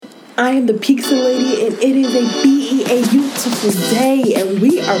I am the Pizza Lady, and it is a beautiful day, and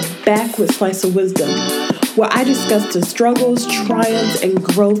we are back with Slice of Wisdom, where I discuss the struggles, triumphs, and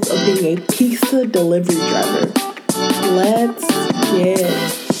growth of being a pizza delivery driver. Let's get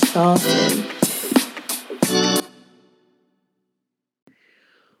started.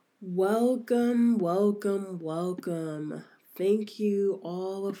 Welcome. Thank you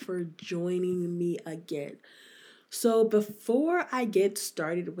all for joining me again. So, before I get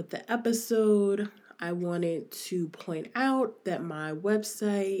started with the episode, I wanted to point out that my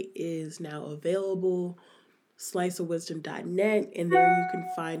website is now available, sliceofwisdom.net, and there you can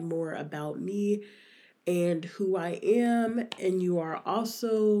find more about me and who I am. And you are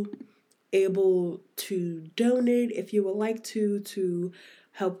also able to donate if you would like to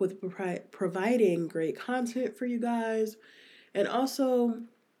help with providing great content for you guys. And also,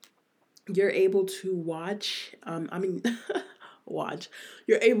 you're able to watch,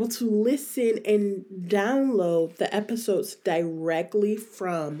 you're able to listen and download the episodes directly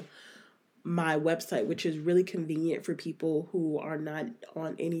from my website, which is really convenient for people who are not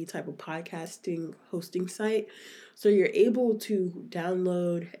on any type of podcasting hosting site. So you're able to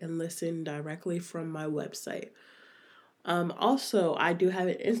download and listen directly from my website. Also, I do have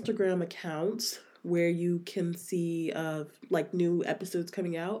an Instagram account where you can see new episodes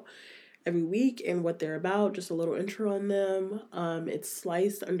coming out every week and what they're about. Just a little intro on them. It's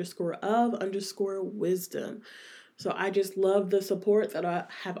slice_of_wisdom. So I just love the support that I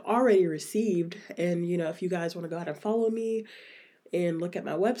have already received. And, if you guys want to go ahead and follow me and look at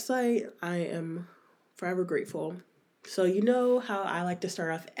my website, I am forever grateful. So you know how I like to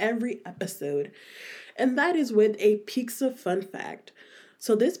start off every episode, and that is with a pizza fun fact.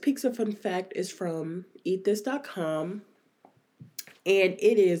 So this pizza fun fact is from eatthis.com, and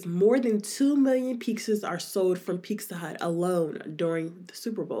it is more than 2 million pizzas are sold from Pizza Hut alone during the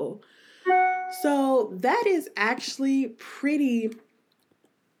Super Bowl. So that is actually pretty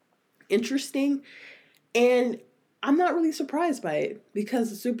interesting, and I'm not really surprised by it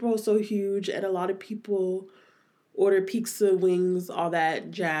because the Super Bowl is so huge and a lot of people order pizza, wings, all that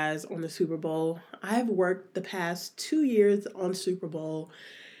jazz on the Super Bowl. I've worked the past 2 years on Super Bowl,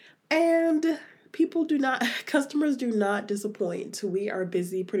 and customers do not disappoint. We are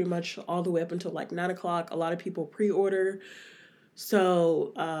busy pretty much all the way up until 9 o'clock. A lot of people pre-order.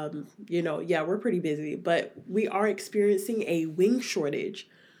 So, we're pretty busy, but we are experiencing a wing shortage.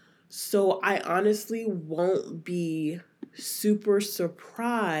 So I honestly won't be super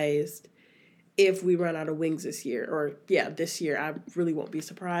surprised if we run out of wings this year. This year. I really won't be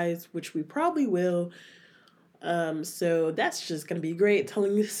surprised, which we probably will. So that's just going to be great,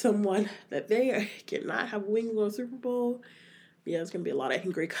 telling someone that they cannot have wings on Super Bowl. Yeah, there's going to be a lot of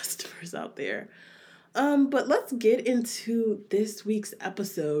angry customers out there. But let's get into this week's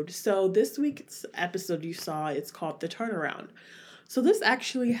episode. So this week's episode you saw, it's called The Turnaround. So this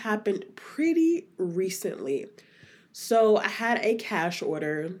actually happened pretty recently. So I had a cash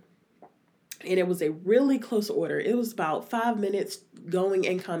order, and it was a really close order. It was about 5 minutes going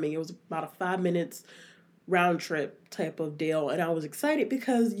and coming. It was about a 5 minutes round trip type of deal. And I was excited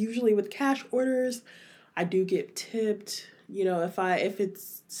because usually with cash orders, I do get tipped. If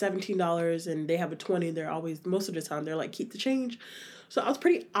it's $17 and they have a 20, they're always, most of the time, they're like, keep the change. So I was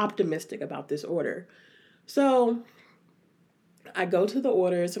pretty optimistic about this order. So I go to the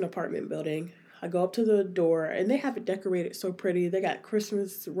order. It's an apartment building. I go up to the door, and they have it decorated so pretty. They got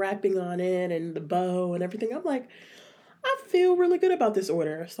Christmas wrapping on it and the bow and everything. I'm like, I feel really good about this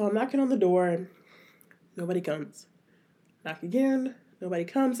order. So I'm knocking on the door, and nobody comes. Knock again, nobody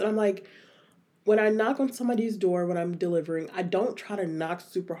comes. And I'm like, when I knock on somebody's door when I'm delivering, I don't try to knock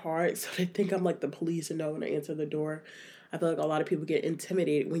super hard so they think I'm like the police and know when I answer the door. I feel like a lot of people get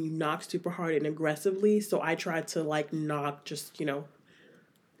intimidated when you knock super hard and aggressively. So I try to knock just,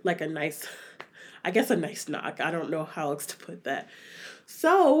 like a nice knock. I don't know how else to put that.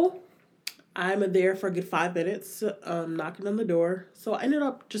 So I'm there for a good 5 minutes, knocking on the door. So I ended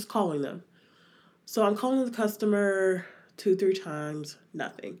up just calling them. So I'm calling the customer 2-3 times,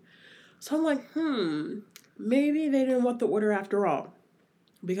 nothing. So I'm like, maybe they didn't want the order after all,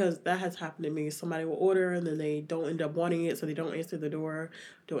 because that has happened to me. Somebody will order and then they don't end up wanting it, so they don't answer the door,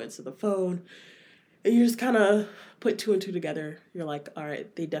 don't answer the phone. And you just kind of put 2 and 2 together. You're like, all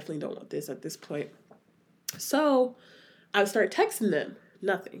right, they definitely don't want this at this point. So I start texting them,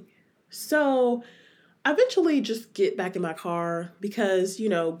 nothing. So I eventually just get back in my car because,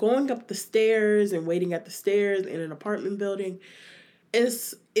 going up the stairs and waiting at the stairs in an apartment building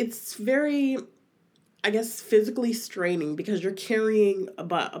it's very, I guess, physically straining because you're carrying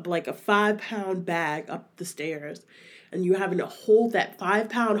about like a 5-pound bag up the stairs. and you having to hold that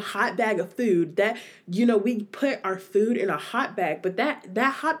 5-pound hot bag of food that, we put our food in a hot bag, but that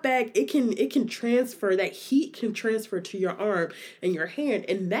hot bag, it can transfer, that heat can transfer to your arm and your hand,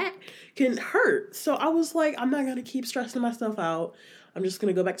 and that can hurt. So I was like, I'm not going to keep stressing myself out. I'm just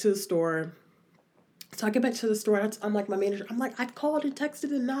going to go back to the store. So I get back to the store, and I'm like, my manager, I'm like, I called and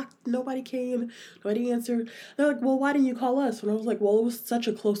texted and knocked. Nobody came. Nobody answered. They're like, well, why didn't you call us? And I was like, well, it was such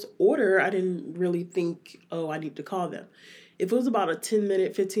a close order. I didn't really think, I need to call them. If it was about a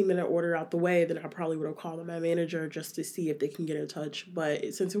 10-minute, 15-minute order out the way, then I probably would have called my manager just to see if they can get in touch.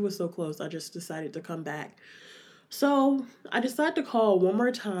 But since it was so close, I just decided to come back. So I decided to call one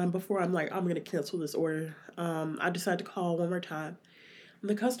more time before I'm like, I'm going to cancel this order. I decided to call one more time. And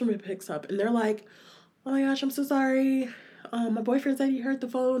the customer picks up, and they're like, oh my gosh, I'm so sorry. My boyfriend said he heard the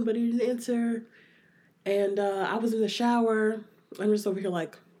phone, but he didn't answer. And I was in the shower. I'm just over here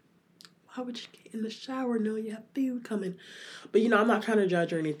like, why would you get in the shower knowing you have food coming? But, I'm not trying to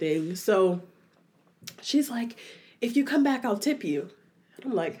judge or anything. So she's like, if you come back, I'll tip you.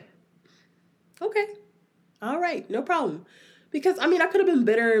 I'm like, okay, all right, no problem. Because, I could have been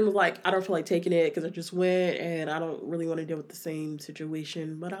bitter and was like, I don't feel like taking it because I just went and I don't really want to deal with the same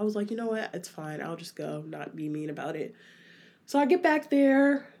situation. But I was like, you know what? It's fine. I'll just go, not be mean about it. So I get back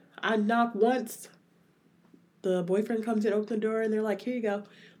there. I knock once. The boyfriend comes in, opens the door, and they're like, here you go.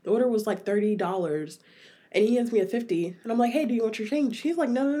 The order was like $30. And he hands me a $50. And I'm like, hey, do you want your change? He's like,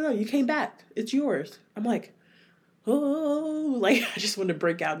 no. You came back. It's yours. I'm like, oh. Like, I just wanted to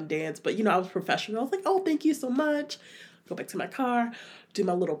break out and dance. But, I was professional. I was like, oh, thank you so much. Go back to my car, do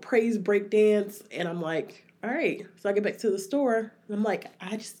my little praise break dance, and I'm like, all right. So I get back to the store, and I'm like,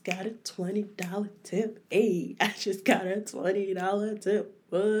 I just got a $20 tip. Hey, I just got a $20 tip.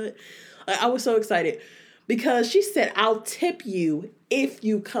 What? I was so excited because she said, I'll tip you if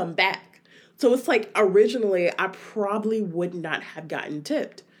you come back. So it's like, originally, I probably would not have gotten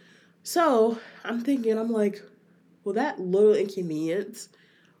tipped. So I'm thinking, I'm like, well, that little inconvenience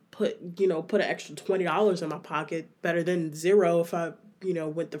put an extra $20 in my pocket, better than zero if I,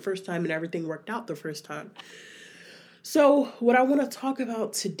 went the first time and everything worked out the first time. So what I want to talk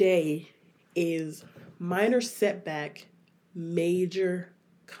about today is minor setback, major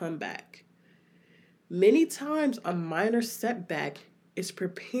comeback. Many times a minor setback is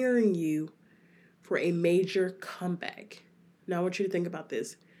preparing you for a major comeback. Now I want you to think about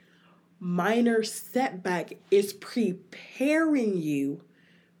this. Minor setback is preparing you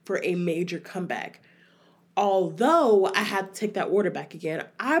for a major comeback. Although I had to take that order back again,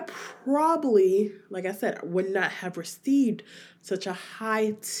 I probably, like I said, would not have received such a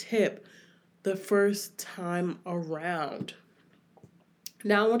high tip the first time around.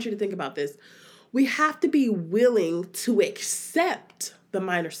 Now I want you to think about this. We have to be willing to accept the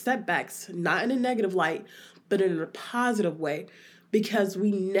minor setbacks, not in a negative light, but in a positive way, because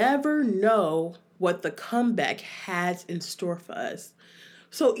we never know what the comeback has in store for us.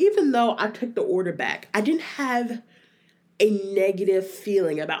 So even though I took the order back, I didn't have a negative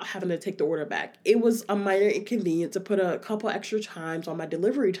feeling about having to take the order back. It was a minor inconvenience to put a couple extra times on my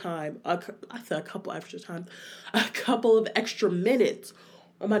delivery time. I said a couple extra times, a couple of extra minutes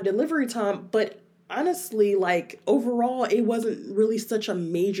on my delivery time. But honestly, like overall, it wasn't really such a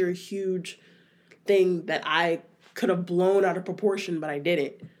major, huge thing that I could have blown out of proportion, but I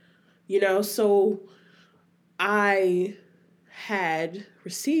didn't. So I had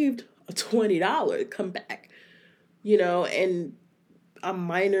received a $20 comeback, and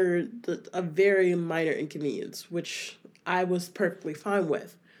a very minor inconvenience, which I was perfectly fine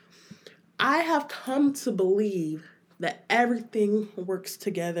with. I have come to believe that everything works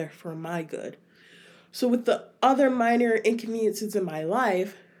together for my good. So with the other minor inconveniences in my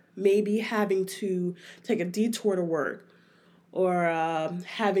life, maybe having to take a detour to work, or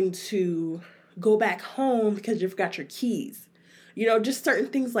having to go back home because you forgot your keys. Just certain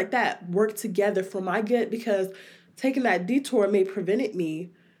things like that work together for my good, because taking that detour may prevented me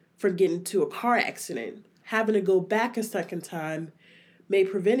from getting into a car accident. Having to go back a second time may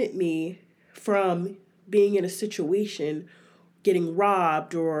prevented me from being in a situation, getting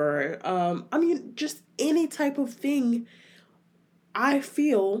robbed, or, just any type of thing. I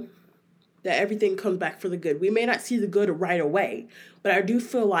feel that everything comes back for the good. We may not see the good right away, but I do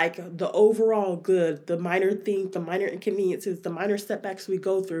feel like the overall good, the minor things, the minor inconveniences, the minor setbacks we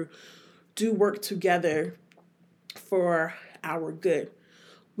go through do work together for our good.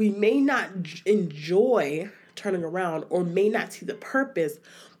 We may not enjoy turning around or may not see the purpose,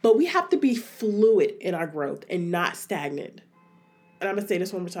 but we have to be fluid in our growth and not stagnant. And I'm going to say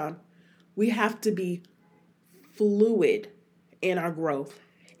this one more time. We have to be fluid in our growth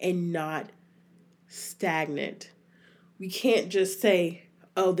and not stagnant. We can't just say,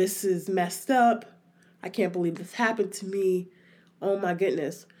 oh, this is messed up. I can't believe this happened to me. Oh my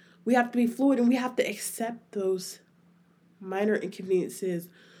goodness. We have to be fluid and we have to accept those minor inconveniences,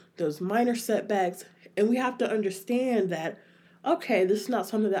 those minor setbacks, and we have to understand that, okay, this is not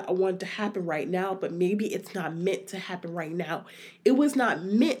something that I want to happen right now, but maybe it's not meant to happen right now. It was not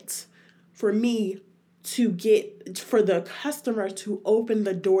meant for me for the customer to open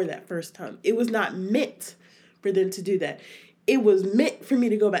the door that first time. It was not meant for them to do that. It was meant for me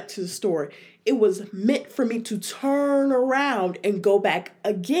to go back to the store. It was meant for me to turn around and go back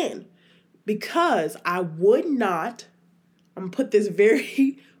again, because I would not, I'm going to put this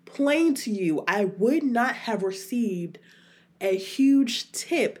very plain to you, I would not have received a huge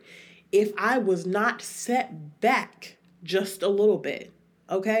tip if I was not set back just a little bit,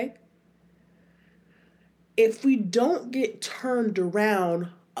 okay? If we don't get turned around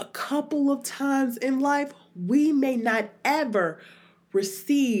a couple of times in life, we may not ever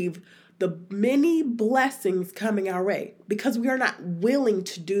receive the many blessings coming our way because we are not willing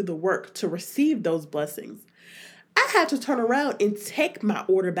to do the work to receive those blessings. I had to turn around and take my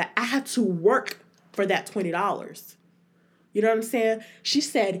order back. I had to work for that $20. You know what I'm saying? She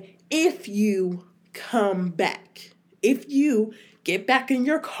said, if you come back, if you get back in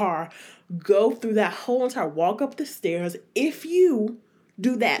your car, go through that whole entire walk up the stairs, if you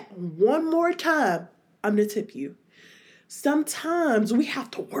do that one more time, I'm going to tip you. Sometimes we have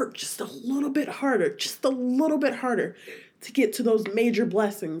to work just a little bit harder to get to those major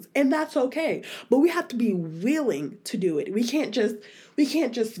blessings. And that's okay. But we have to be willing to do it. We can't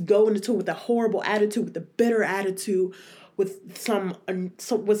just go into it with a horrible attitude, with a bitter attitude, with some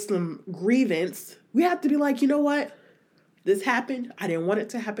grievance. We have to be like, you know what? This happened. I didn't want it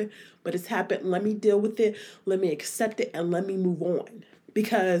to happen, but it's happened. Let me deal with it. Let me accept it and let me move on.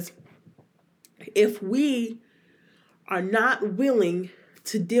 Because if we are not willing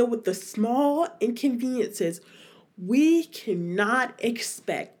to deal with the small inconveniences, we cannot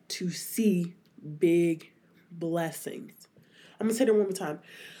expect to see big blessings. I'm going to say that one more time.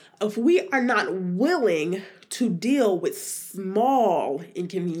 If we are not willing to deal with small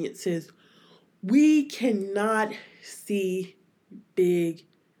inconveniences, we cannot see big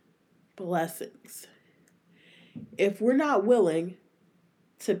blessings. If we're not willing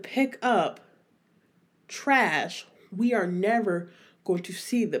to pick up trash, we are never going to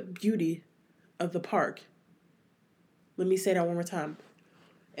see the beauty of the park. Let me say that one more time.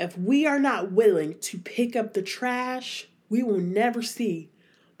 If we are not willing to pick up the trash, we will never see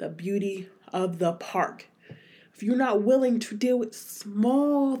the beauty of the park. If you're not willing to deal with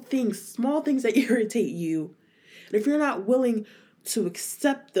small things that irritate you, and if you're not willing to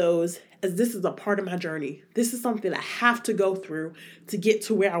accept those as this is a part of my journey, this is something I have to go through to get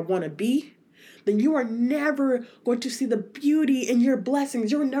to where I want to be, then you are never going to see the beauty in your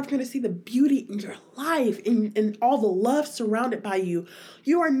blessings. You're never going to see the beauty in your life, in all the love surrounded by you.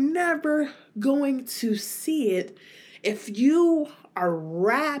 You are never going to see it if you are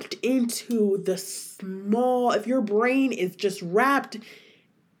wrapped into the small, if your brain is just wrapped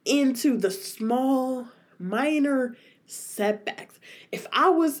into the small, minor setbacks. If I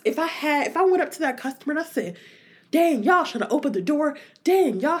went up to that customer and I said, dang, y'all should have opened the door.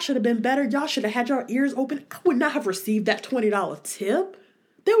 Dang, y'all should have been better. Y'all should have had your ears open. I would not have received that $20 tip.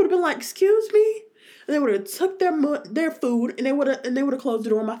 They would have been like, excuse me? And they would have took their food and they would have closed the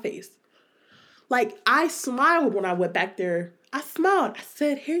door in my face. Like, I smiled when I went back there. I smiled. I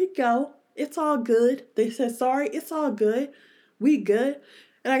said, here you go. It's all good. They said, sorry, it's all good. We good.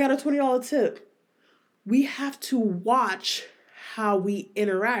 And I got a $20 tip. We have to watch how we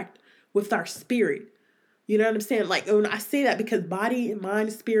interact with our spirit. You know what I'm saying? Like, when I say that, because body,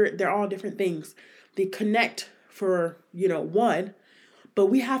 mind, spirit, they're all different things. They connect for, one. But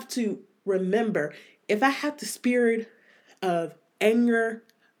we have to remember, if I have the spirit of anger,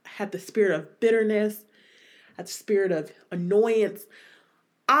 I have the spirit of bitterness, I have the spirit of annoyance,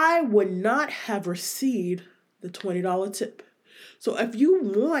 I would not have received the $20 tip. So if you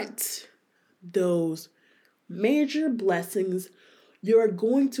want those major blessings, you're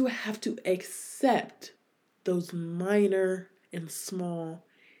going to have to accept those minor and small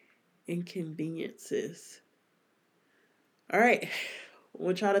inconveniences. All right,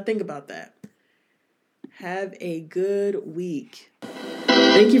 we'll try to think about that. Have a good week.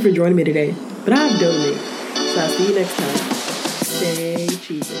 Thank you for joining me today, but I have donate. So I'll see you next time. Stay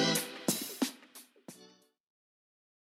cheesy.